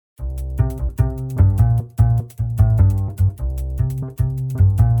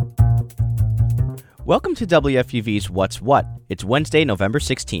Welcome to WFUV's What's What. It's Wednesday, November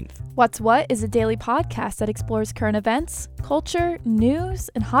 16th. What's What is a daily podcast that explores current events, culture, news,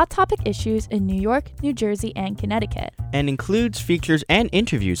 and hot topic issues in New York, New Jersey, and Connecticut. And includes features and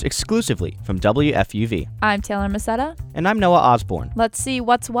interviews exclusively from WFUV. I'm Taylor Macetta. And I'm Noah Osborne. Let's see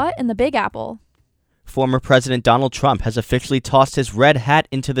what's what in the Big Apple. Former President Donald Trump has officially tossed his red hat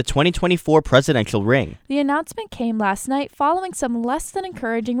into the 2024 presidential ring. The announcement came last night following some less than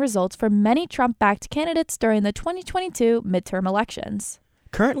encouraging results for many Trump-backed candidates during the 2022 midterm elections.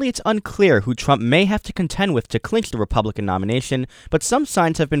 Currently, it's unclear who Trump may have to contend with to clinch the Republican nomination, but some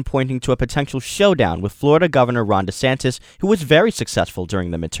signs have been pointing to a potential showdown with Florida Governor Ron DeSantis, who was very successful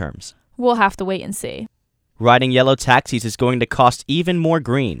during the midterms. We'll have to wait and see. Riding yellow taxis is going to cost even more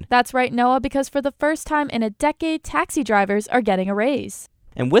green. That's right, Noah, because for the first time in a decade, taxi drivers are getting a raise.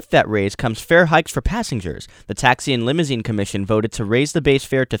 And with that raise comes fare hikes for passengers. The Taxi and Limousine Commission voted to raise the base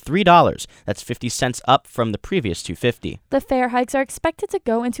fare to $3. That's 50 cents up from the previous $2.50. The fare hikes are expected to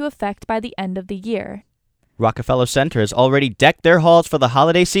go into effect by the end of the year. Rockefeller Center has already decked their halls for the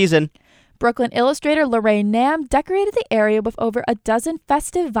holiday season. Brooklyn illustrator Lorraine Nam decorated the area with over a dozen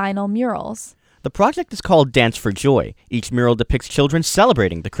festive vinyl murals. The project is called Dance for Joy. Each mural depicts children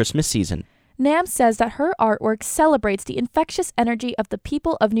celebrating the Christmas season. Nam says that her artwork celebrates the infectious energy of the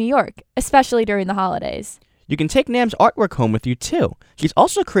people of New York, especially during the holidays. You can take Nam's artwork home with you, too. She's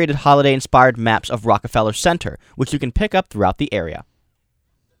also created holiday-inspired maps of Rockefeller Center, which you can pick up throughout the area.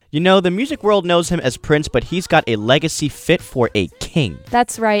 You know, the music world knows him as Prince, but he's got a legacy fit for a king.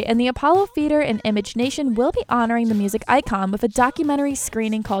 That's right, and the Apollo Theater in Image Nation will be honoring the music icon with a documentary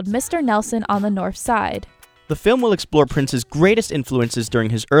screening called Mr. Nelson on the North Side. The film will explore Prince's greatest influences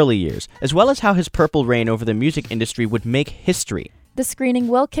during his early years, as well as how his purple reign over the music industry would make history. The screening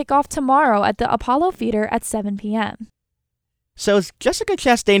will kick off tomorrow at the Apollo Theater at 7 p.m. So is Jessica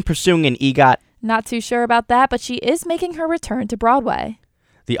Chastain pursuing an EGOT? Not too sure about that, but she is making her return to Broadway.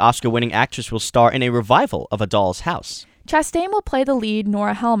 The Oscar-winning actress will star in a revival of A Doll's House. Chastain will play the lead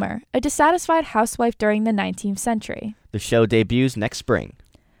Nora Helmer, a dissatisfied housewife during the 19th century. The show debuts next spring.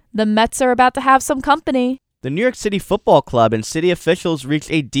 The Mets are about to have some company. The New York City Football Club and city officials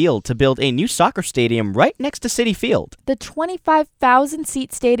reached a deal to build a new soccer stadium right next to Citi Field. The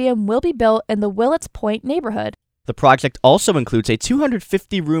 25,000-seat stadium will be built in the Willets Point neighborhood. The project also includes a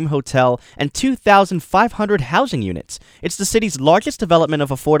 250-room hotel and 2,500 housing units. It's the city's largest development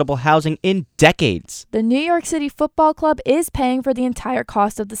of affordable housing in decades. The New York City Football Club is paying for the entire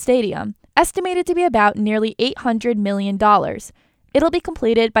cost of the stadium, estimated to be about nearly $800 million. It'll be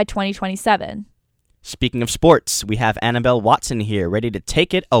completed by 2027. Speaking of sports, we have Annabelle Watson here, ready to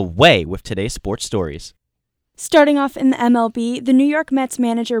take it away with today's sports stories. Starting off in the MLB, the New York Mets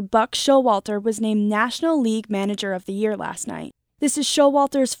manager Buck Showalter was named National League Manager of the Year last night. This is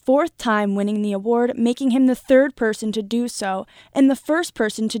Showalter's fourth time winning the award, making him the third person to do so, and the first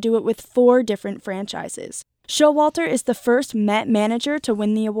person to do it with 4 different franchises. Showalter is the first Met manager to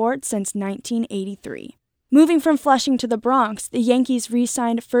win the award since 1983. Moving from Flushing to the Bronx, the Yankees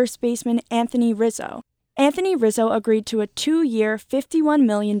re-signed first baseman Anthony Rizzo. Anthony Rizzo agreed to a 2-year, $51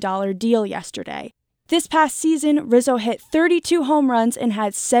 million deal yesterday. This past season, Rizzo hit 32 home runs and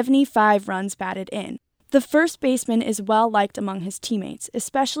had 75 runs batted in. The first baseman is well liked among his teammates,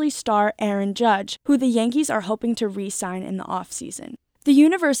 especially star Aaron Judge, who the Yankees are hoping to re-sign in the offseason. The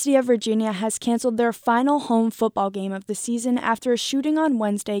University of Virginia has canceled their final home football game of the season after a shooting on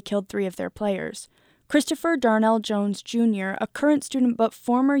Wednesday killed 3 of their players. Christopher Darnell Jones Jr., a current student but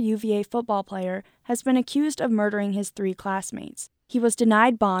former UVA football player, has been accused of murdering his 3 classmates. He was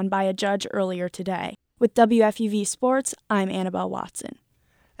denied bond by a judge earlier today. With WFUV Sports, I'm Annabelle Watson.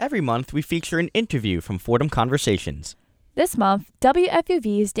 Every month, we feature an interview from Fordham Conversations. This month,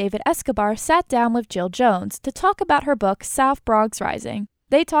 WFUV's David Escobar sat down with Jill Jones to talk about her book, South Bronx Rising.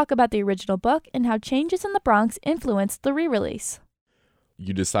 They talk about the original book and how changes in the Bronx influenced the re-release.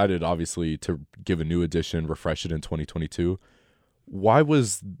 You decided, obviously, to give a new edition, refresh it in 2022. Why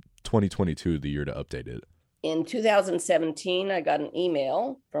was 2022 the year to update it? In 2017, I got an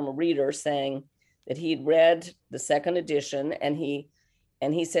email from a reader saying that he'd read the second edition, and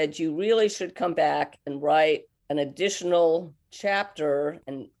he said, you really should come back and write an additional chapter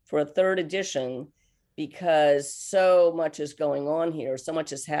and for a third edition, because so much is going on here, so much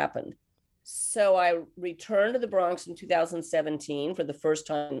has happened. So I returned to the Bronx in 2017 for the first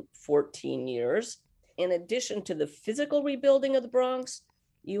time in 14 years. In addition to the physical rebuilding of the Bronx,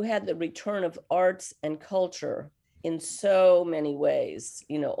 you had the return of arts and culture in so many ways,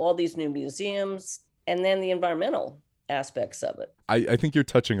 all these new museums, and then the environmental aspects of it. I think you're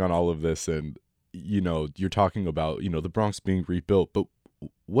touching on all of this, and, you're talking about, the Bronx being rebuilt, but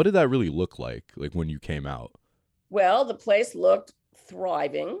What did that really look like when you came out? Well, the place looked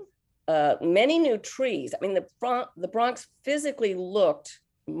thriving. Many new trees. I mean, the Bronx physically looked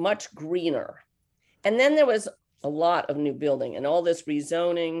much greener. And then there was a lot of new building and all this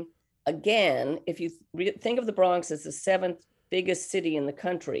rezoning. Again, if you think of the Bronx as the 7th biggest city in the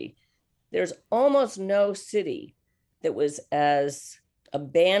country, there's almost no city that was as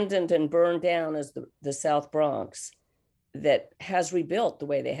abandoned and burned down as the South Bronx that has rebuilt the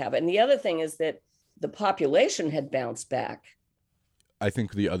way they have. And the other thing is that the population had bounced back. I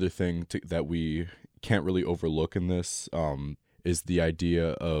think the other thing that we can't really overlook in this is the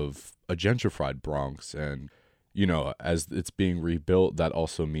idea of a gentrified Bronx. And, as it's being rebuilt, that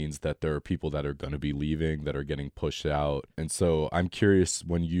also means that there are people that are going to be leaving, that are getting pushed out. And so I'm curious,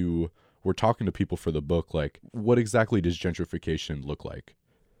 when you were talking to people for the book, what exactly does gentrification look like?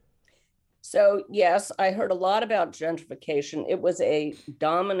 So, yes, I heard a lot about gentrification. It was a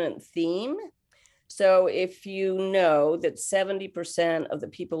dominant theme. So if you know that 70% of the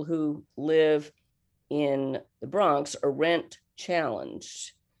people who live in the Bronx are rent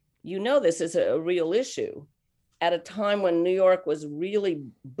challenged, this is a real issue. At a time when New York was really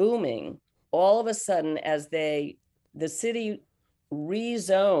booming, all of a sudden, as the city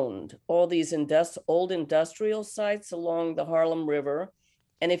rezoned all these old industrial sites along the Harlem River,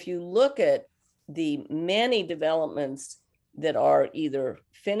 and if you look at the many developments that are either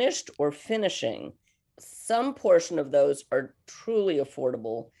finished or finishing, some portion of those are truly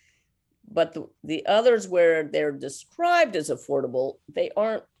affordable, but the others where they're described as affordable, they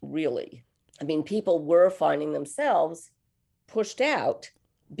aren't really. I mean, people were finding themselves pushed out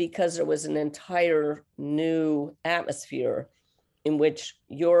because there was an entire new atmosphere in which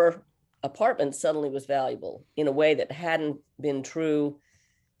your apartment suddenly was valuable in a way that hadn't been true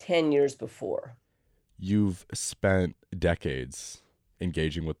 10 years before. You've spent decades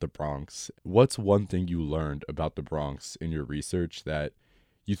engaging with the Bronx. What's one thing you learned about the Bronx in your research that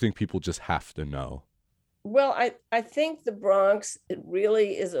you think people just have to know? Well, I think the Bronx, it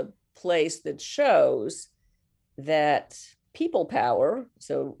really is a place that shows that people power,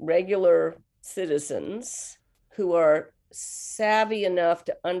 so regular citizens who are savvy enough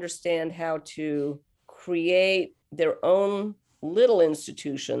to understand how to create their own little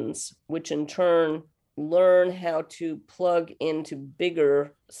institutions, which in turn learn how to plug into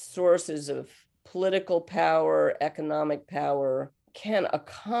bigger sources of political power, economic power, can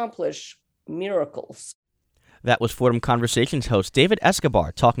accomplish miracles. That was Fordham Conversations host David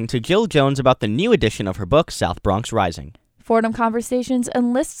Escobar talking to Jill Jones about the new edition of her book, South Bronx Rising. Fordham Conversations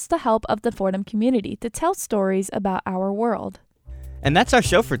enlists the help of the Fordham community to tell stories about our world. And that's our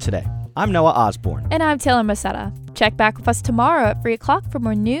show for today. I'm Noah Osborne. And I'm Taylor Masetta. Check back with us tomorrow at 3 o'clock for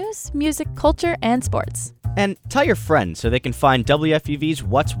more news, music, culture, and sports. And tell your friends so they can find WFUV's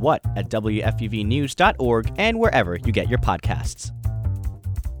What's What at WFUVnews.org and wherever you get your podcasts.